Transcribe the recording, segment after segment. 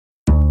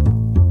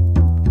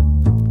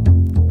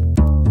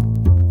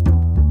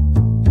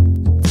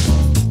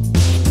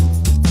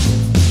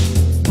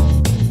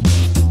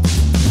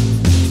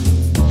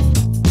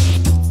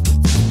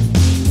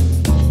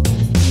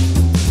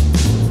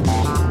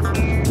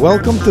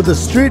Welcome to the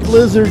Street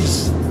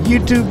Lizards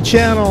YouTube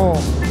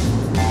channel.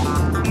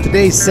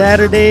 Today's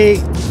Saturday,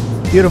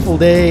 beautiful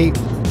day.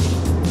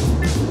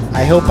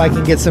 I hope I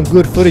can get some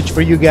good footage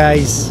for you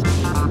guys.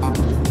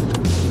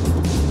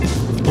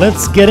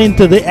 Let's get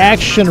into the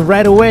action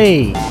right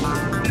away.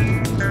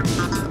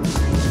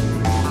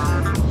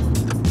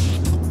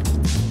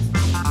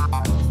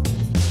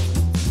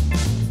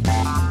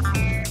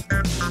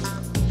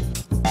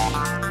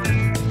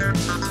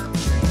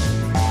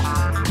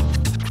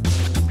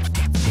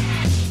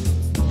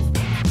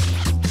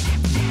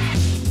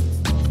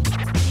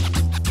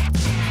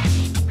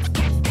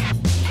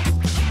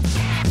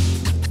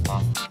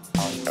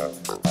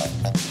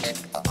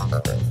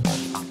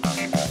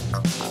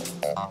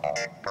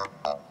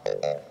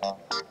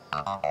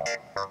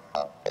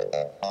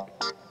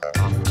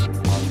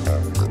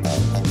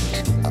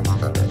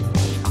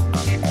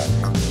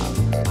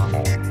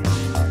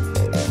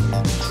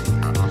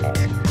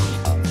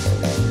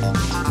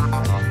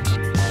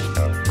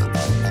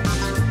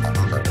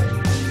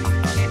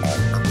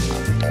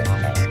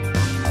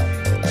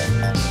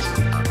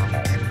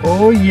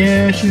 Oh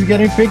yeah, she's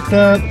getting picked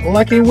up.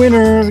 Lucky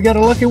winner. We got a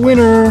lucky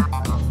winner.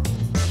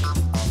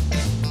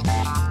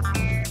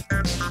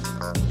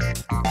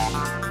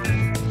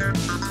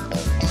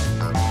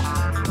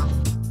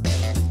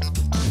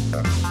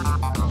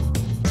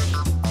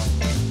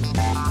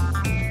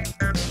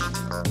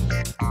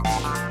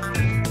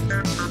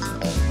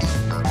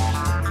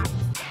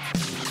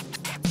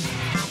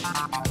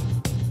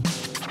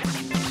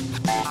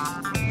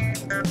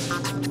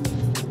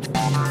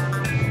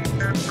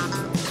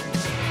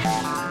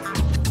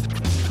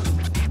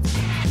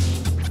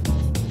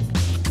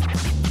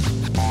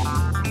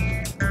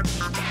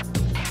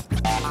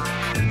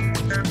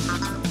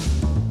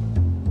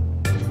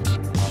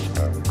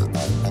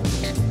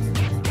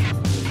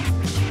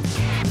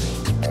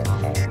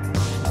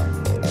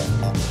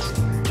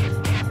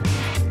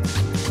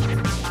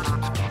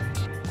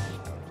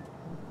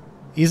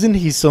 Isn't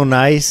he so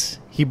nice?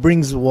 He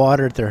brings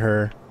water to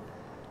her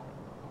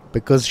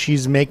because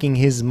she's making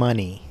his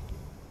money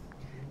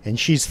and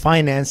she's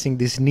financing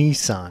this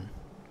Nissan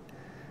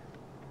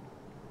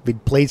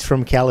with plates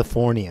from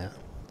California.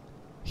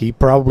 He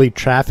probably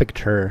trafficked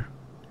her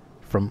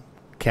from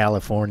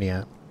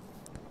California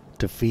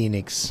to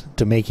Phoenix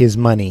to make his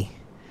money.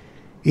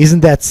 Isn't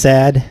that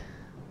sad?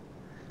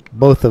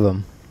 Both of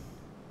them.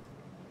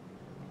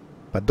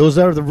 But those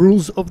are the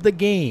rules of the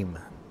game.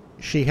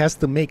 She has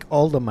to make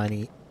all the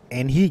money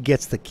and he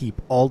gets to keep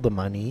all the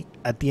money.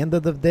 At the end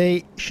of the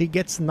day, she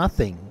gets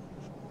nothing.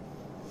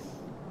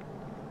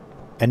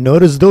 And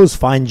notice those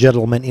fine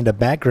gentlemen in the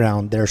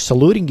background. They're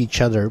saluting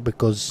each other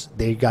because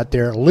they got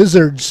their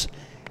lizards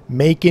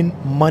making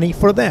money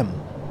for them.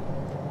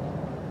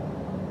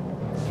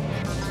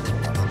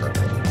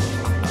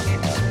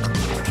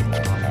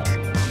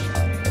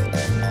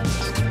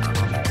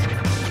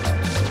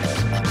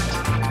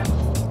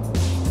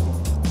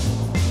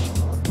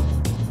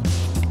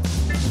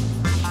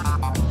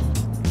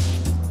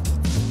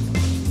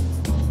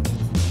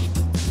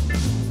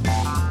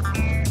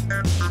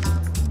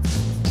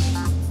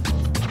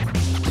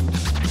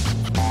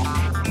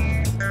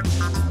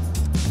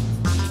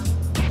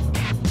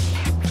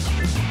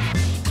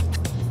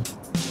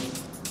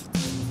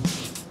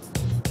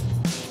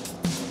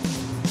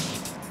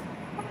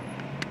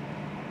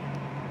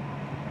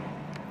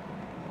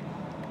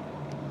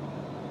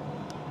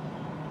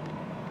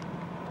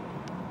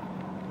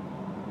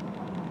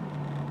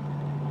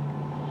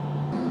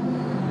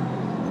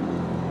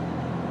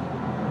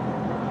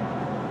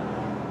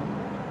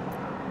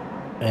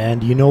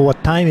 And you know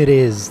what time it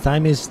is.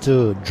 Time is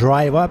to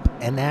drive up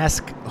and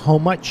ask how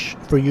much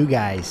for you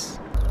guys.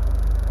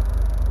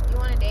 You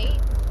want a date?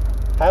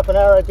 Half an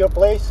hour at your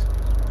place?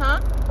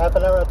 Huh? Half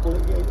an hour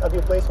at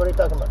your place? What are you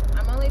talking about?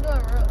 I'm only doing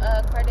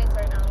car dates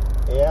right now.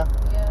 Yeah?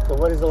 Yeah. So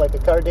what is it, like a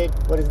car date?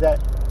 What is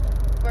that?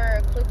 For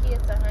a quickie,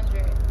 it's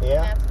 100.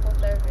 Yeah? And that's full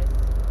service.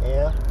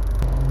 Yeah?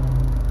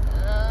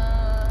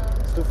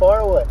 It's too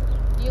far or what?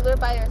 You live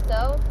by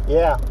yourself?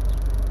 Yeah.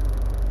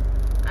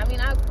 I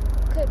mean, I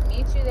could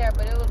meet you there,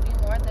 but it would be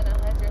more than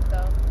 100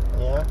 though.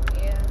 Yeah?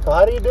 Yeah. So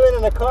how do you do it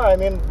in the car? I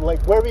mean, like,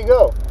 where we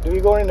go? Do we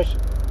go in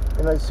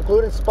a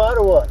secluded spot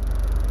or what?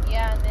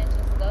 Yeah, and then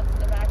just go to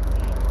the back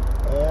seat.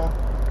 Yeah?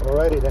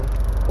 Alrighty then.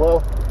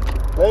 Well,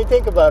 let me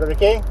think about it,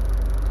 okay?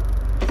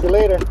 See you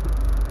later.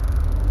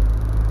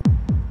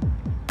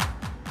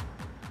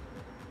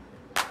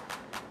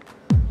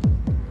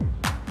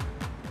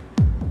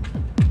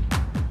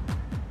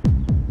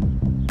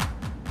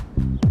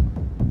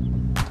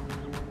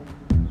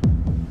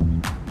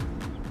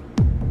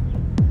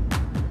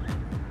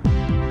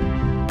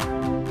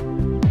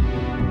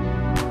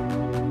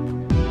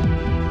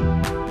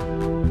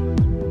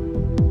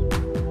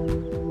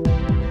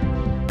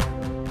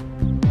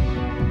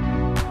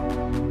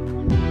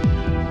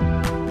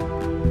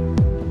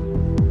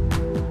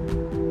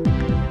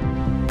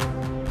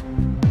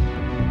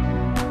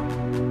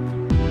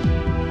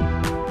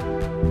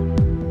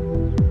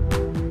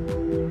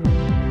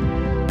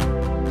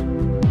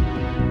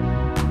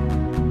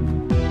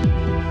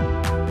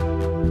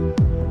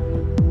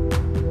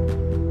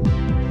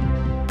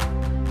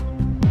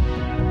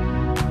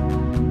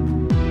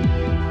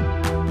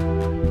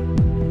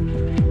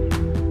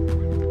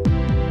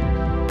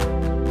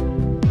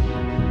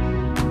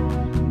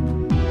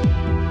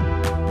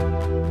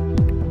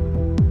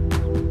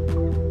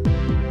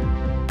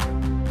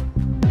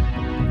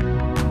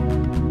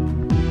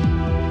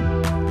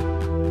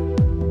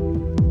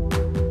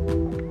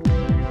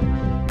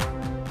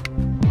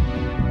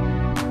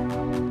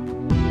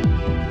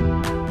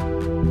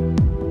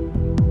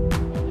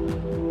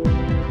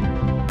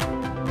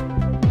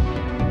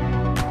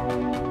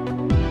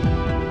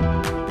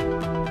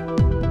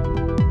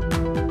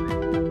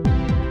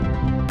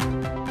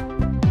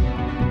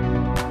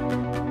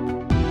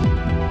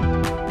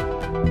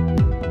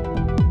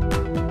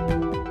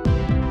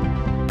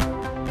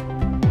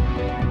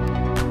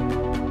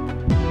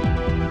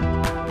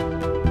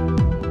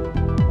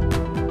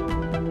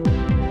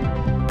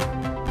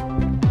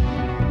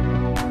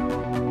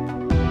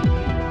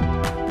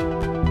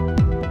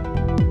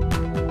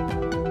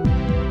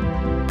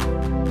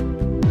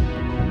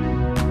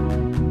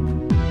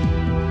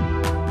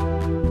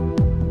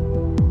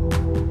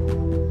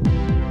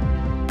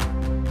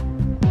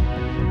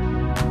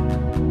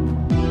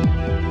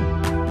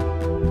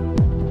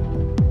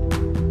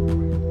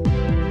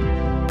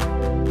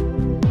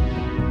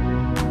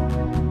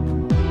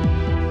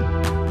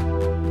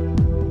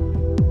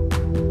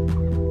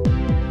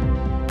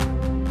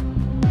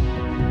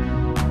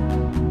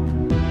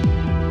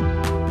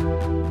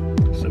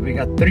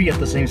 got 3 at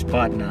the same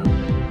spot now.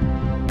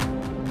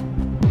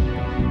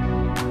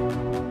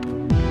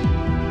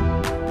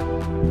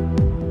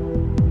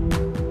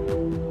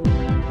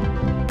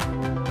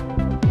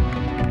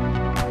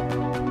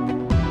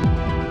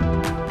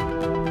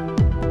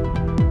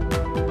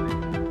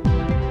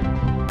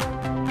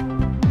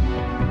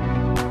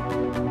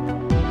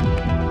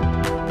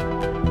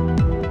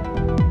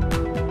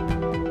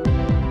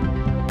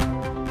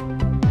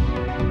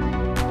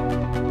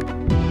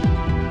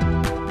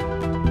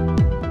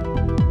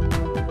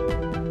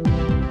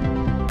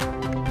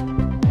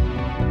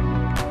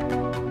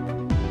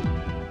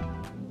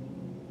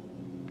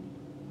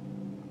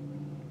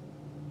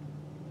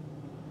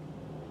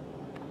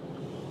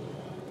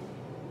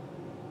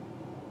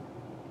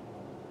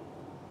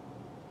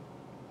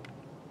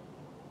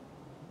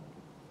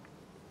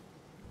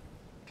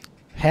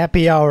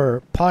 Happy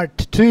Hour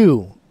Part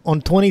 2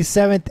 on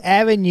 27th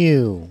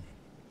Avenue.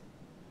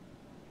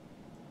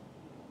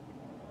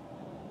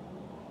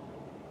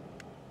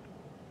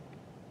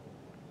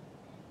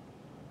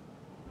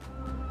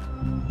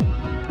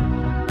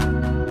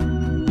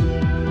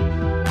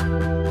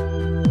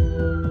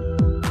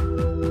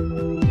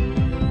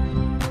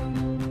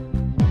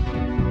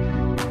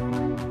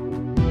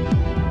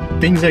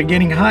 Things are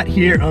getting hot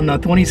here on the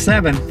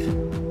 27th.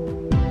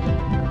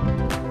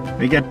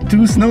 We got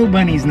 2 snow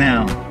bunnies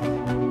now.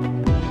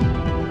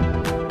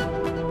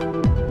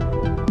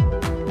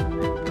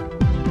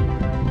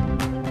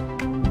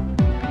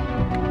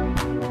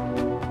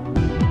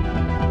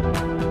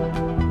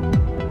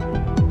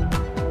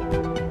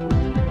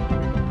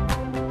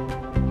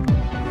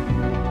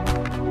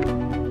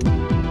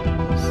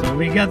 So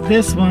we got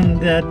this one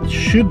that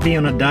should be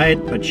on a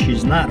diet, but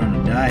she's not on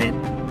a diet.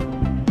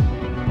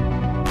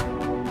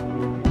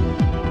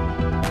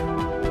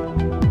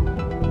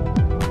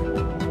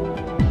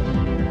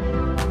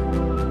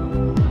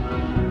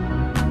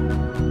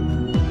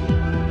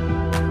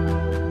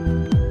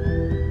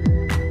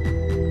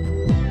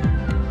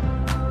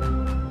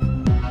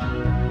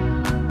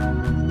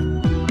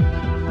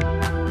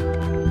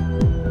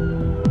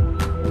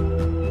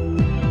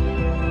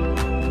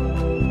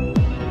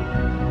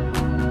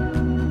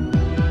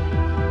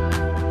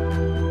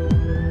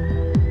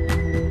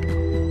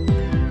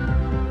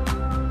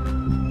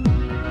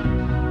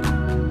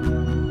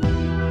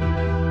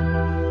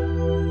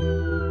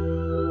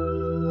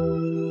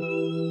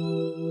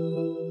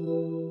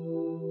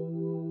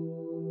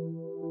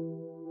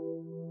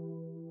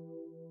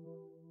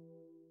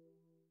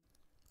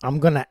 I'm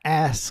gonna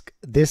ask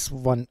this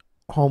one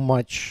how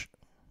much.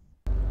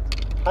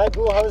 Hi,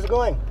 Boo. How's it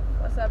going?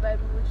 What's up,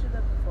 baby? What you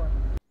looking for?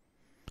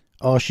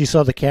 Oh, she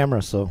saw the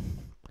camera, so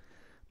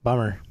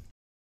bummer.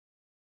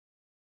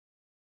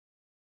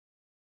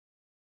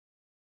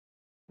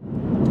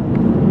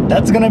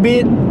 That's gonna be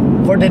it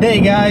for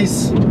today,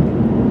 guys.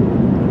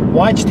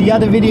 Watch the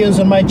other videos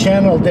on my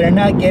channel. They're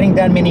not getting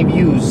that many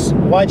views.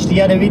 Watch the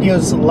other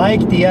videos,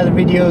 like the other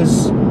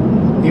videos.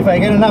 If I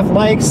get enough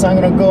likes, I'm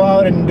gonna go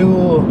out and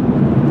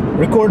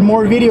record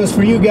more videos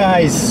for you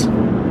guys.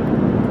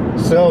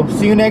 So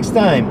see you next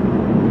time.